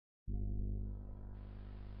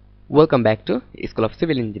Welcome back to School of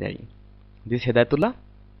Civil Engineering. This is Hedaetullah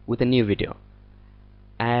with a new video.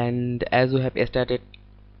 And as we have started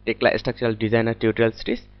Tekla structural designer tutorial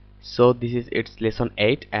series, so this is its lesson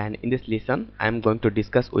 8, and in this lesson I am going to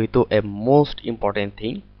discuss with you a most important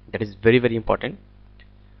thing that is very important.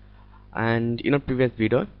 And in our previous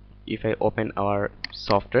video, if I open our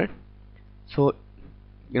software, so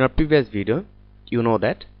in our previous video you know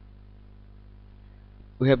that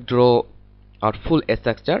we have drawn our full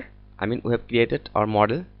structure. I mean, we have created our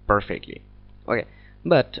model perfectly. Okay,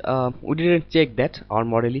 but we didn't check that our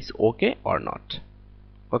model is okay or not.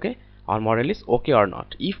 Okay, our model is okay or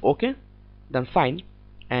not. If okay, then fine,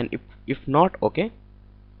 and if not okay,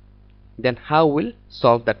 then how we'll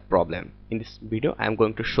solve that problem. In this video I am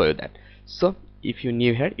going to show you that. So if you're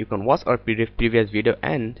new here, you can watch our previous video,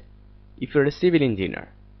 and if you're a civil engineer,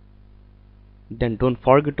 then don't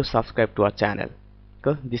forget to subscribe to our channel,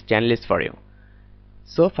 because this channel is for you.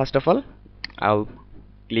 So first of all, I'll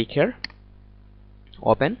click here,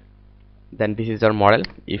 open, then this is our model.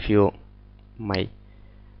 If you watch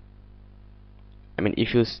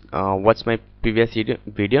my previous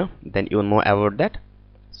video, then you will know about that.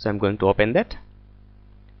 So I'm going to open that,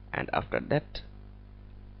 and after that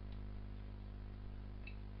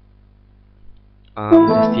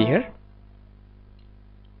just see here,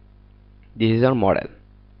 this is our model.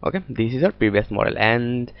 Okay, this is our previous model.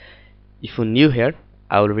 And if you're new here,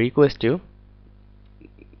 I will request you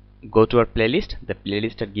go to our playlist. The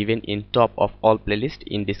playlist are given in top of all playlist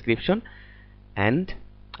in description, and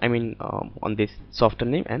on this software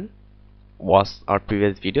name, and watch our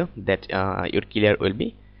previous video. That your clear will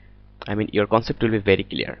be, your concept will be very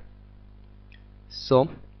clear. So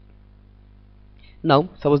now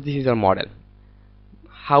suppose this is our model.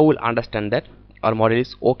 How we'll understand that our model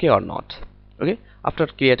is okay or not? Okay, after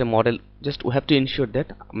create a model, just we have to ensure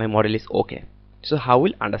that my model is okay. So how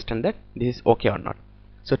we'll understand that this is okay or not?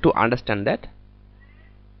 So to understand that,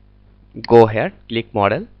 go here, click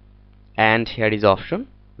model, and here is option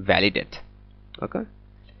validate. Okay,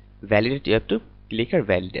 validate, you have to click here,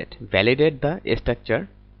 validate the structure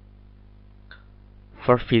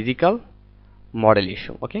for physical model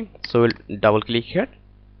issue. Okay, so we'll double click here,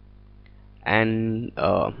 and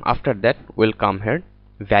after that we'll come here,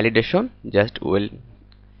 validation. Just will,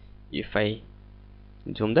 if I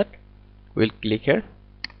zoom that, we'll click here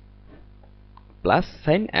plus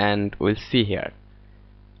sign, and we'll see here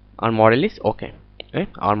our model is okay. Right?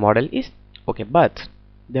 Our model is okay, but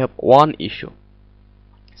they have one issue.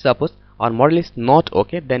 Suppose our model is not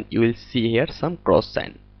okay, then you will see here some cross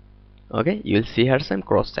sign. Okay, you will see here some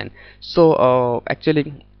cross sign. So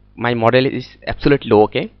actually my model is absolutely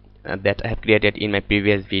okay, that I have created in my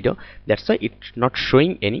previous video. That's why it's not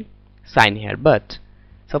showing any sign here. But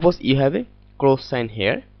suppose you have a cross sign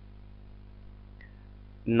here.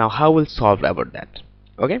 Now how we'll solve about that?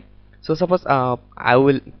 Okay, so suppose I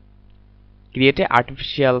will create a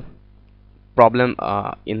artificial problem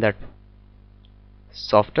in that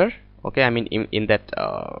software. Okay, in that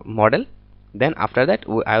model. Then after that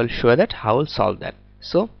I will show that how we'll solve that.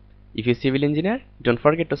 So if you're civil engineer, don't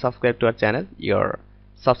forget to subscribe to our channel. Your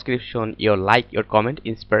subscription, your like, your comment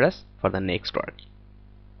inspire us for the next work.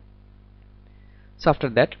 So after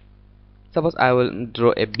that, suppose I will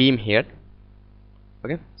draw a beam here.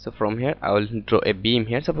 Okay, so from here I will draw a beam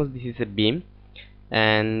here. Suppose this is a beam,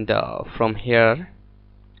 and from here,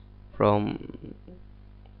 from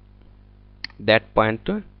that point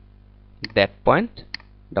to that point,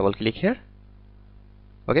 double click here.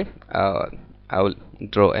 Okay, I will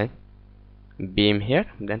draw a beam here,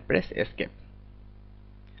 then press escape.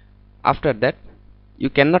 After that, you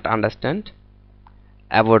cannot understand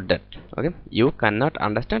about that. Okay, you cannot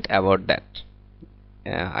understand about that. They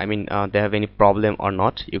have any problem or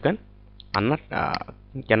not, you cannot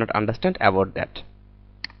understand about that.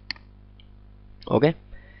 Okay,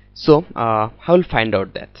 so how will find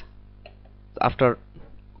out that? After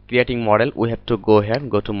creating model, we have to go here,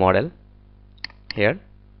 go to model here,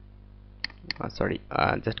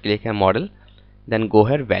 just click here model, then go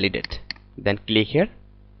here validate, then click here.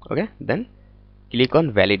 Okay, then click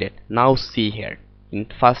on validate. Now see here, in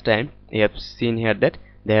first time you have seen here that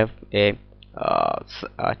they have a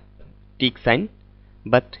tick sign,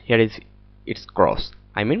 but here is its cross.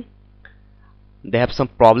 They have some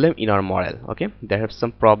problem in our model. Okay, they have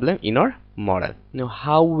some problem in our model. Now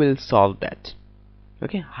how we'll solve that?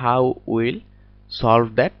 Okay, how we'll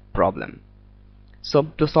solve that problem? So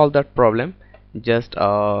to solve that problem, just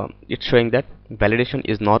it's showing that validation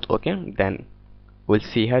is not okay. Then we'll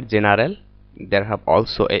see here general, there have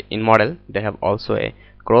also a, in model they have also a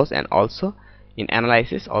cross, and also in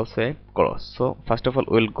analysis also a cross. So first of all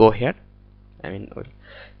we'll go here, we'll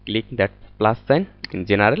click that plus sign in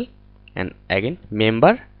general, and again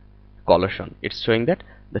member collision. It's showing that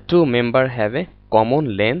the two member have a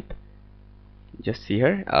common length. Just see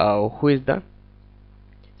here who is the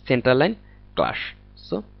center line clash.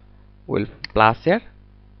 So we'll plus here,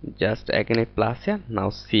 just again a plus here. Now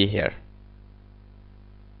see here,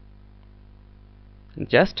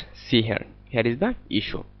 just see here, here is the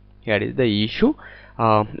issue. Here is the issue.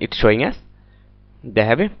 It's showing us they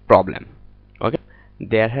have a problem. Okay,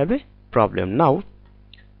 they have a problem. Now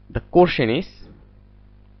the question is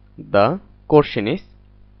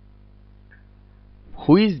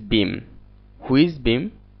which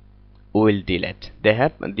beam will delete. They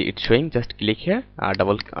have it's showing, just click here,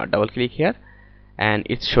 double click here, and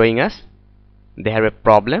it's showing us they have a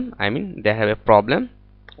problem. They have a problem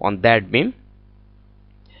on that beam.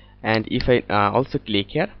 And if I also click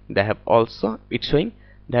here, they have also, it's showing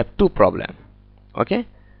they have two problem. Okay,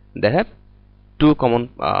 they have two common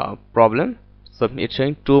problem. So it's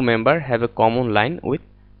showing two member have a common line width,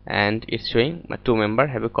 and it's showing two member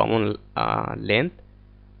have a common length.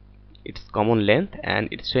 It's common length, and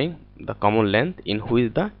it's showing the common length in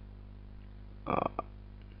which the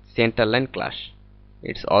center line clash.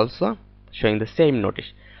 It's also showing the same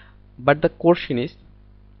notice. But the question is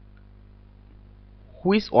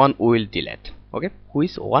which one we will delete. Okay,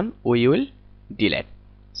 which one we will delete.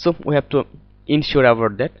 So we have to ensure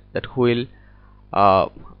about that we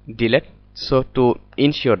will delete. So to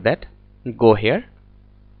ensure that, go here.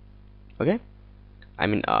 Okay,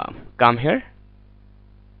 come here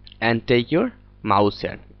and take your mouse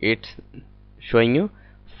here. It's showing you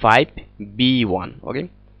 5B1. Okay,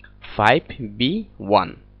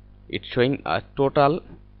 5B1. It's showing a total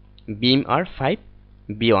beam are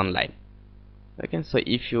 5B1 line. Okay, so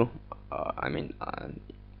if you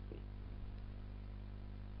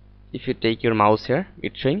if you take your mouse here,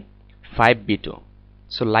 it's showing 5B2.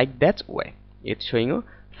 So like that way, it's showing you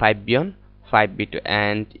 5B1, 5B2.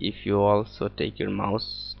 And if you also take your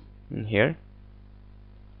mouse here,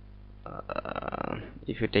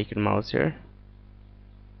 if you take your mouse here,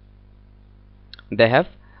 they have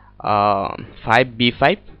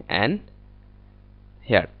 5B5 and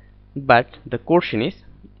here. But the question is,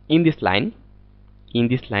 in this line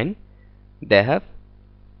they have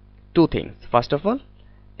two things. First of all,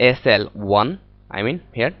 SL1,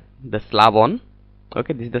 here the slab on.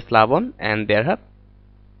 Okay, this is the slab on, and they have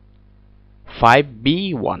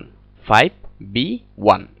 5B1.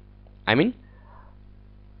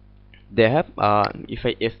 They have if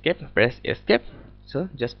I escape, press escape. So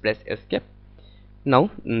just press escape.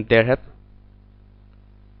 Now they have,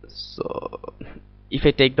 so if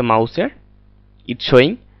I take the mouse here, it's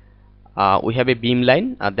showing we have a beam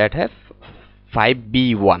line that have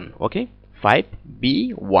 5B1. Okay,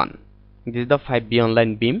 5B1. This is the 5B1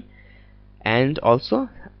 line beam, and also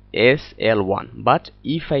SL1. But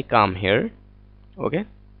if I come here, okay,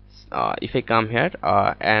 if I come here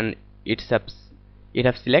and it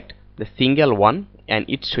have select the single one, and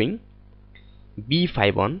it's showing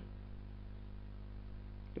B51.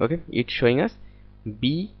 Okay, it's showing us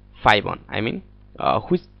B51.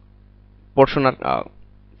 Which portion are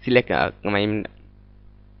select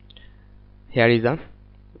here is a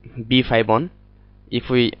B51. If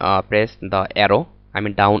we press the arrow,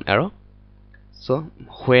 down arrow, so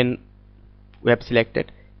when we have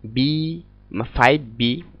selected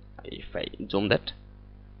B5B, if I zoom that,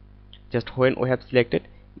 just when we have selected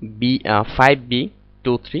B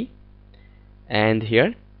 5B23, and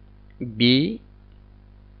here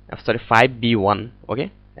 5B1.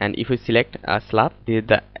 Okay, and if we select a slab, this is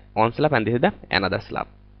the one slab and this is the another slab.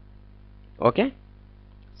 Okay,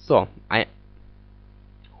 so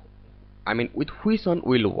with which one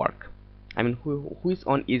will work? Which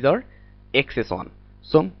one is our access one?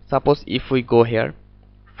 So suppose if we go here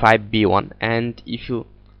 5B1, and if you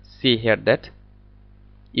see here that,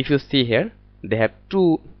 they have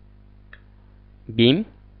two beam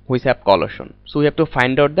which have collision. So we have to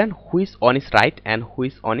find out then which one is right and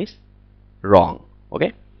which one is wrong.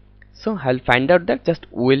 Okay, so I'll find out that. Just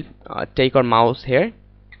we'll take our mouse here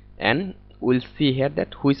and we'll see here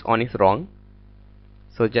that which one is wrong.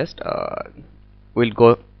 So just we'll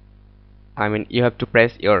go, you have to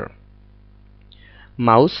press your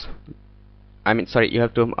mouse, you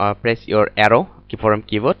have to press your arrow from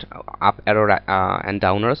keyboard, up arrow and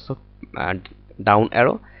down arrow. So down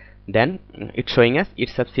arrow, then it's showing us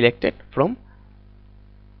it's selected from,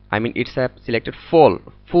 it's selected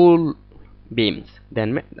full beams.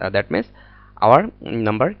 Then that means our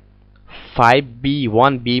number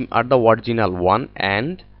 5B1 beam are the original one,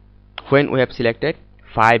 and when we have selected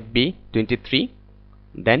 5B23,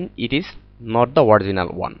 then it is not the original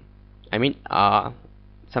one. I mean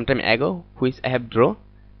sometime ago which I have drawn,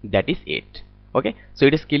 that is it. Okay, so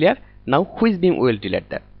it is clear now which beam we will delete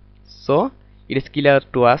that. So it is clear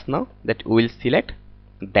to us now that we will select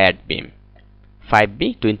that beam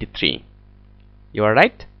 5B23. You are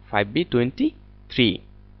right, 5B23.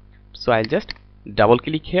 So I'll just double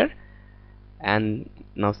click here and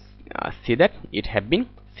now see that it have been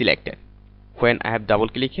selected. When I have double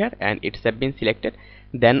click here and it have been selected,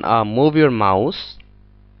 then move your mouse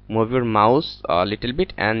a little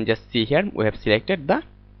bit and just see here we have selected the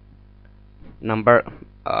number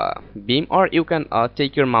beam, or you can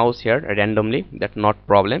take your mouse here randomly, that's not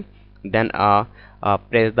problem. Then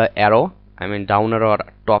press the arrow, I mean down arrow or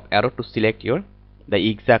top arrow to select your the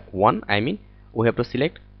exact one. I mean we have to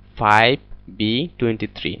select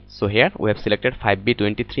 5B23. so here we have selected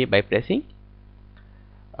 5B23 by pressing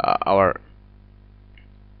our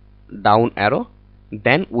down arrow.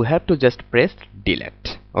 Then we have to just press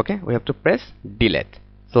delete. Okay, we have to press delete.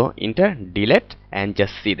 So enter delete and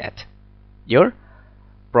just see that your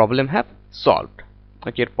problem have solved.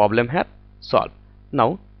 Okay, your problem have solved.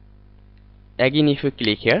 Now again if you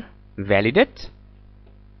click here validate,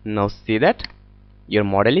 now see that your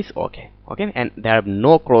model is okay. Okay, and there are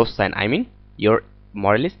no cross sign, I mean your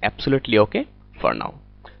model is absolutely okay for now.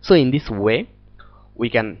 So in this way we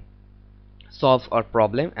can solve our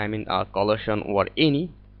problem, I mean our collision or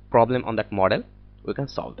any problem on that model, we can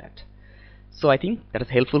solve that. So I think that is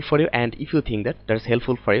helpful for you, and if you think that is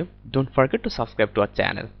helpful for you, don't forget to subscribe to our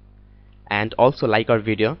channel and also like our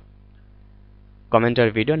video, comment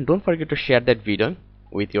our video, and don't forget to share that video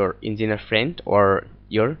with your engineer friend or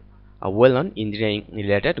your well-known engineering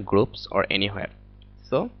related groups or anywhere.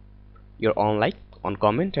 So your on like, on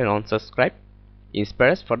comment and on subscribe inspire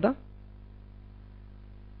us for the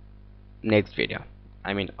next video,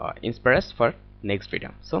 I mean inspire us for next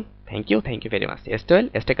video. So thank you very much.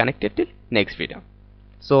 Stay connected till next video.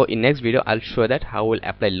 So in next video I'll show that how we'll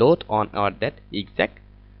apply load on our that exact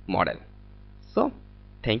model. So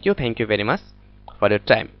thank you very much for your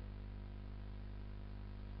time.